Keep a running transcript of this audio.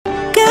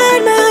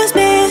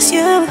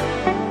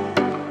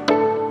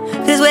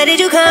where did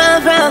you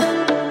come from?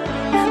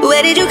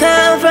 Where did you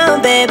come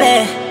from,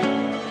 baby?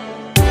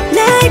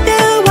 Like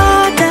the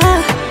water,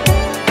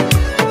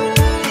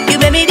 you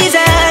made me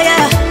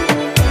desire.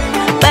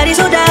 Body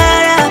so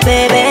dark,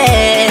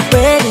 baby.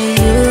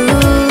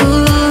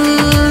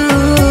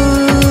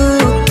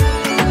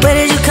 Where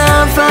did you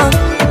come from?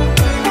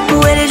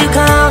 Where did you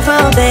come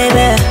from,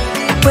 baby?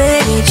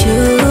 Where did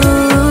you?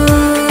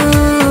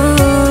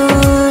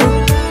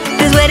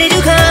 'Cause where did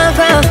you come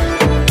from?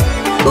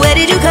 Where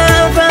did you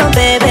come from,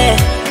 baby?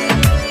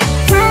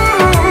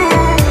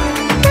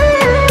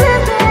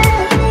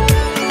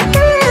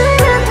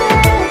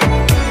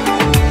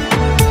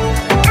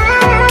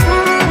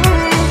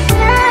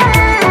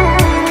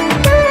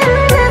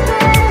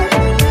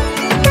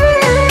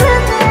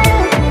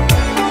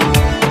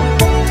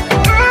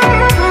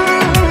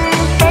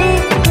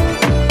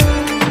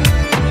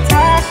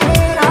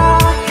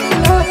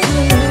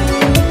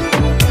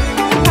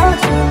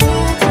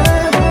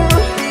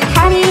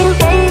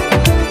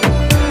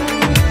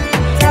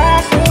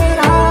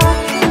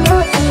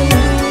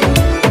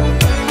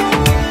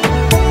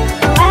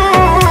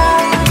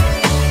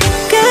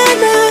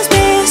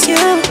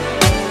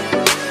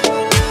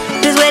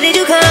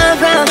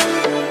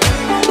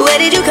 Where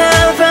did you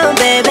come from,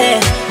 baby?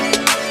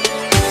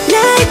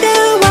 Like the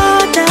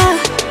water,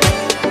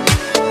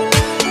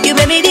 you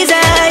made me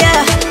desire.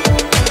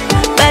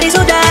 Body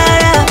so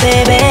dark,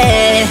 baby.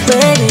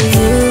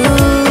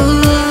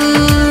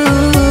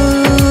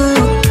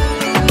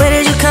 Where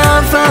did you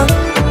come from?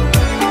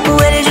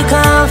 Where did you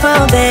come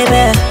from,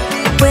 baby?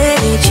 Where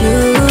did you?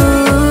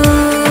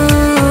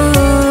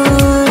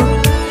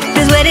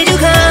 'Cause where did you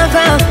come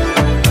from?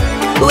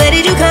 Where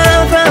did you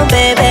come from,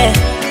 baby?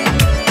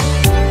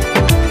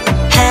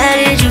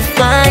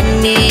 Find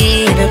me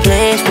in a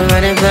place we're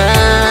running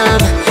from.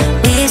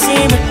 We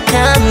seem to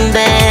come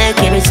back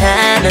every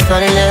time I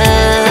fall in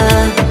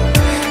love.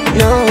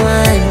 No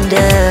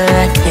wonder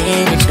I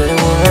think that you're the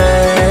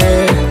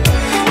one.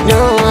 No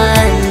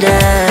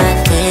wonder I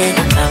think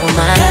I found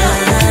my love.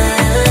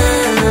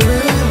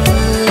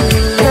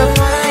 No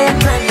wonder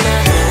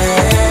I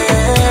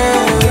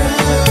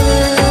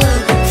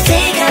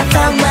think I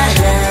found my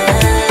love.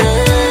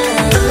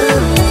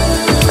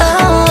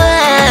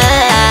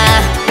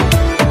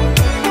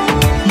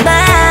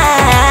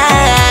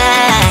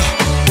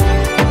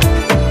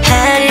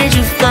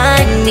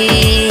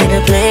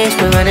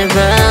 Running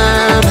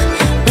from,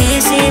 we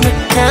seem to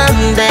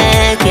come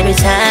back every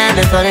time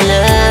I fall in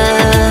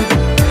love.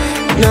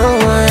 No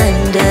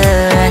wonder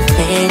I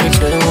think that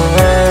you're the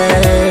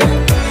one.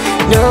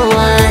 No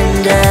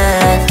wonder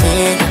I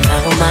think I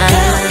found my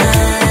love.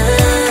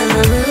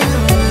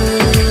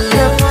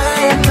 No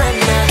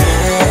wonder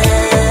I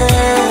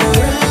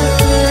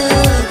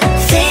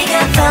think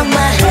I found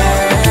my love.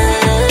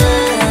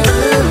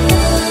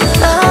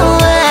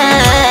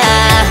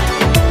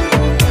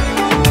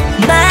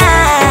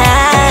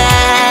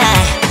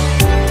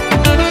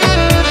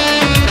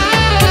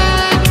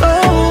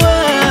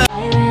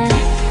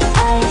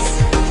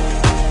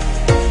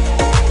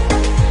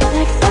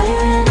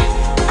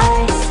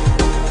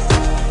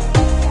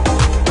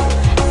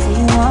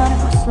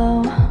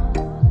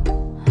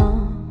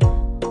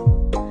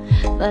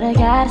 But I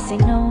gotta say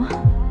no.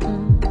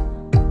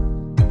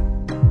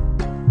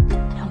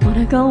 Don't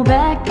wanna go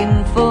back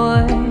and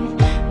forth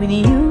with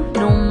you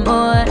no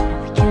more.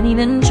 We can't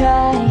even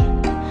try.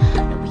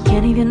 No, we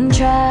can't even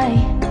try.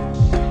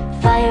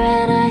 Fire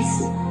and ice.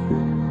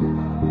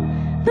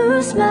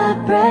 Lose my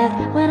breath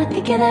when I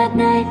think of that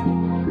night.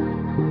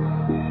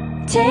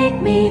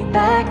 Take me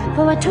back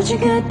before I told you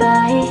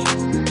goodbye.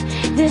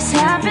 This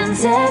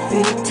happens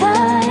every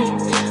time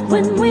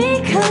when we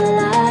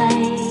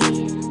collide.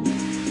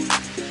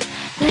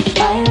 Like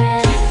fire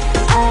and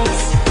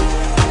ice.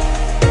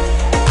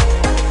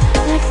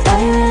 Like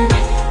fire and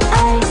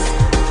ice.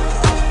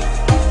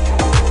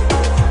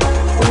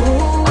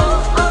 Ooh,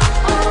 oh, oh,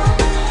 oh.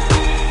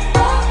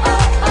 Oh,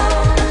 oh, oh.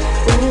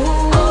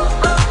 Ooh, oh,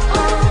 oh,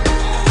 oh.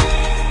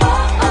 Oh,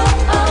 oh,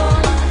 oh.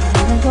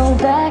 Wanna go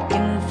back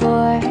and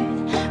forth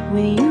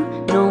with you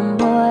no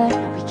more.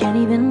 We can't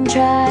even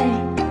try.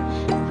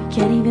 We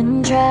can't even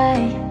try.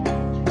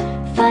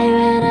 Fire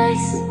and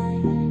ice.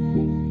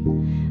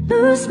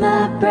 Lose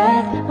my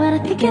breath when I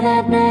think of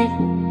that night.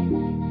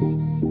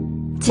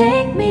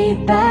 Take me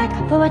back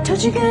before I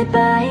told you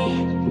goodbye.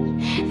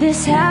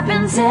 This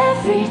happens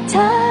every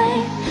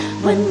time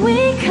when we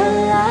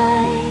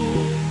collide.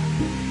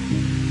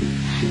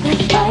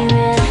 Like fire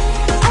and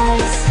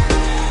ice.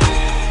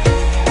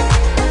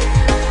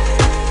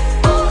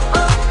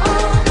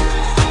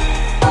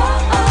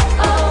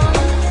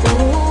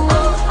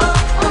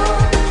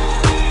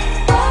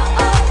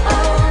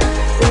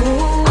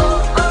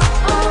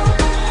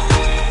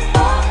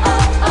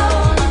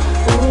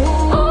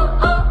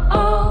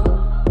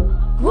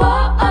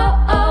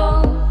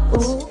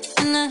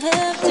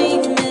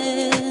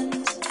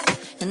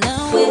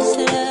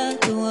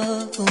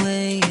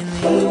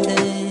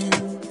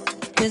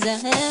 Cause I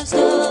have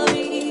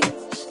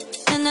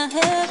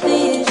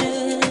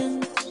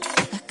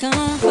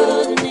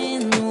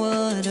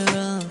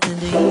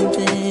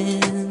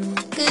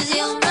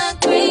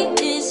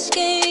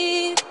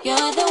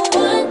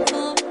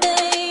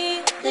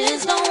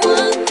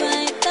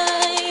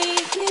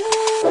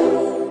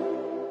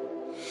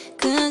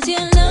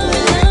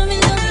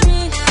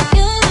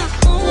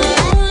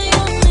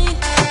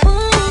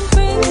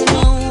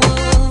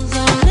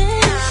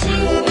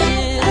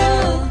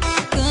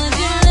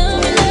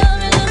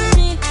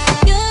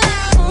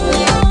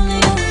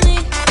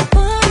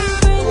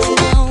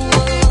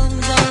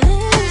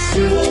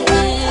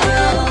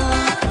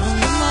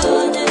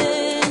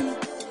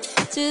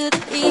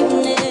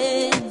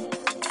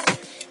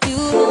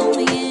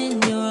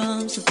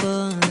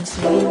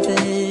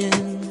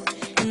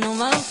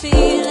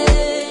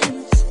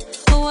feelings,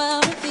 oh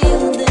how I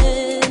feel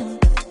them.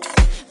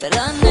 But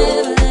I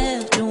never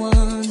have to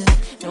wonder,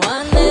 no I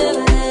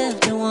never have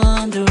to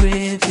wonder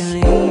if you're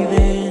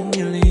leaving,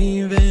 you're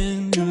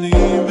leaving, you're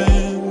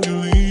leaving,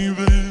 you're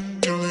leaving,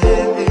 you're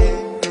leaving,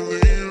 you're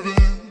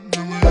leaving.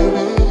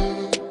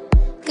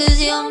 'Cause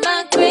you're my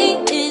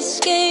great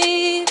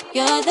escape,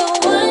 you're the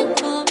one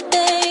for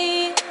me,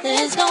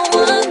 there's no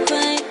one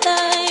quite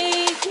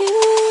like you.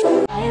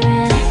 Fire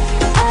and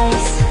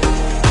ice,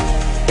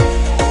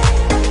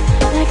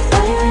 like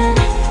fire and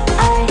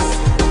ice.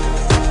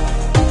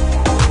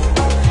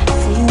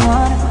 Say you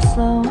wanna go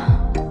slow,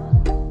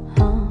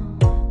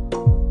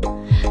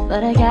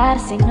 but I gotta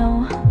say no.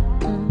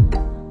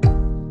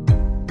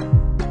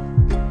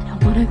 I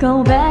wanna go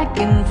back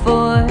and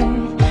forth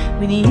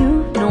with you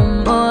no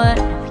more.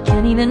 We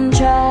can't even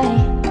try,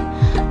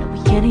 no we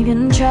can't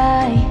even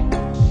try.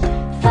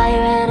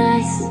 Fire and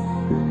ice,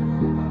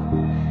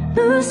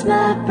 lose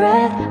my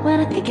breath when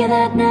I think of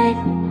that night.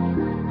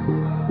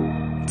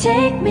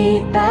 Take me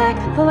back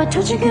before I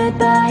told you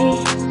goodbye.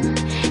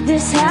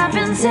 This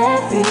happens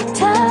every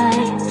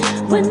time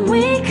when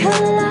we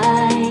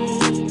collide.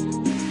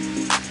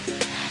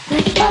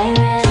 Like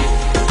fire and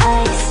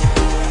ice,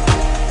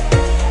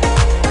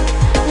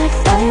 like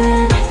fire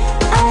and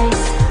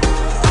ice.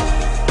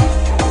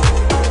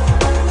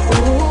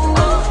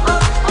 Ooh, oh,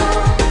 oh, oh.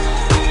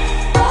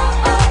 Oh,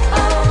 oh,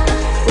 oh.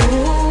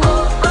 Ooh,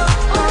 oh, oh,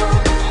 oh.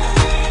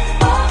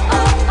 Oh,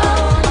 oh,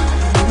 oh.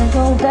 Wanna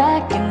go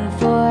back and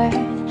forth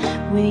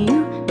with you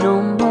no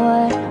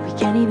more. We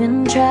can't even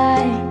try,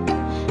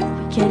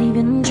 we can't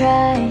even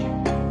try.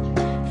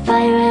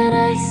 Fire and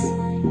ice,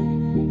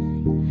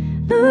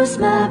 lose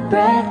my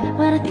breath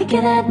when I think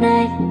of that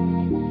night.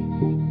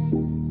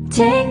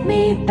 Take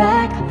me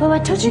back before I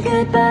told you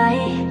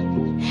goodbye.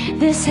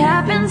 This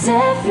happens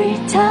every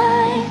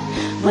time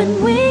when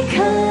we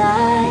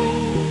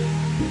collide.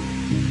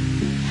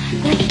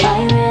 Like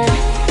fire and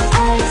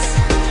ice.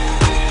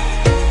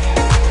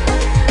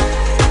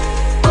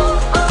 Oh,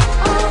 oh,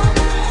 oh.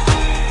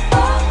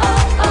 Oh,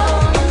 oh,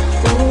 oh.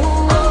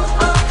 Ooh, oh,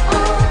 oh,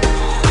 oh.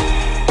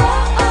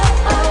 Oh, oh,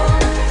 oh.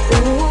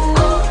 Ooh,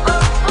 oh,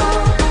 oh,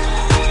 oh.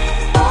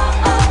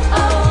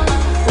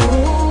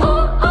 Ooh,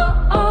 oh, oh,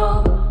 oh.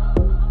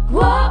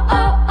 Whoa,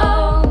 oh,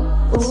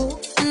 oh. Ooh.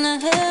 And I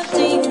have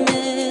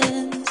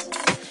demons,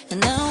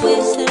 and I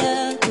wish that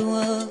I could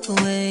walk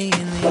away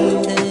and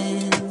leave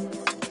them.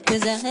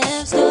 'Cause I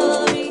have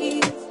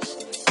stories,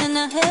 and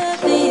I have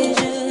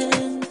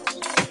visions.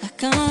 I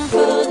come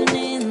falling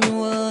in the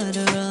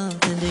water of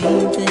the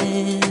deep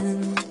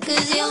end.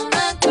 'Cause you're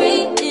my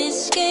great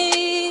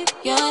escape,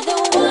 you're the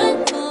one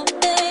for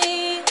me,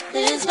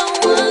 there's no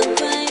one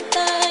quite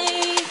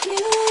like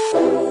you.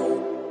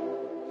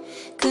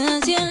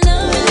 'Cause you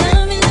love me,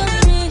 love me, love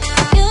me.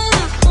 You're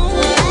the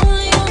only,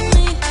 only,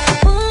 only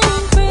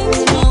one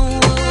breaks my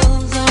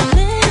walls. I'll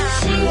never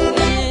see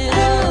it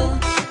all.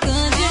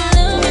 'Cause you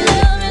love me,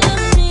 love me,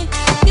 love me.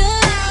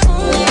 You're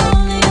the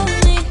only,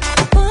 only, only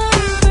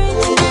one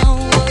breaks my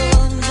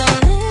walls. I'll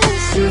never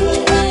see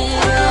it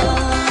all.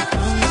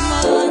 From the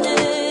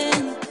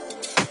morning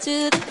to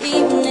the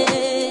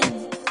evening,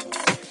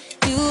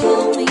 you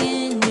hold me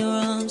in your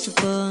arms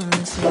upon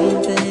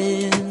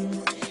sleeping.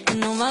 And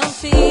all my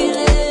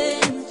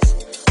feelings,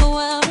 oh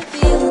how I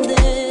feel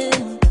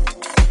them.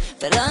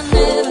 But I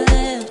never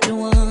have to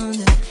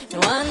wonder, no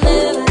I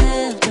never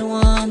have to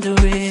wonder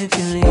if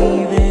you're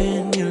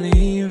leaving, you're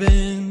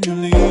leaving,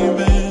 you're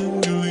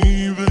leaving, you're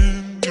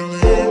leaving, you're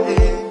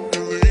leaving,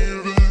 you're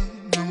leaving,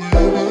 you're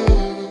leaving.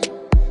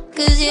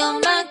 'Cause you're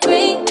my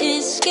great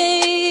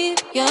escape,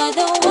 you're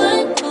the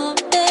one for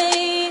me,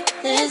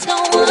 there's no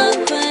one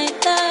quite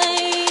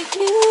like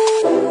you.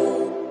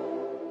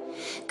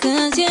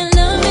 'Cause you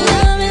love me,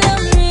 love me,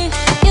 love me.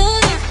 You're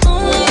the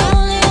only,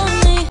 only,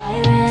 only.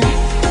 Fire and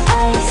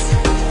ice,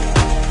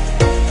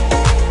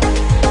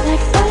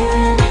 like fire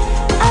and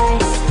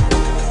ice.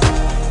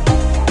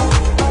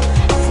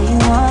 Say you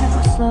wanna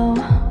go slow,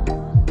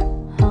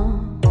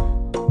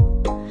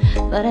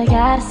 but I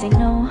gotta say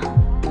no.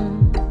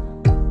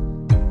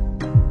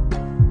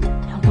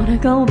 I wanna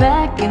go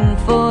back and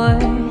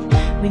forth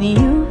with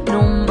you no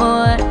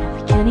more.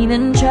 We can't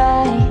even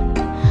try,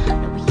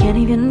 no we can't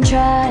even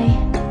try.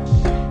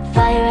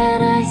 Fire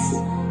and ice,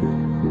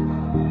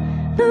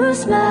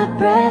 lose my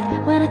breath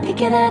when I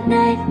think of that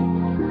night.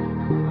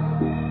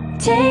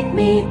 Take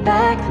me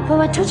back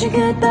before I told you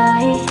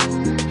goodbye.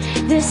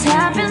 This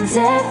happens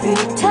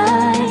every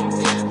time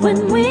when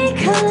we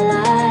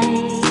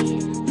collide.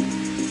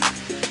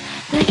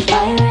 Like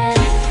fire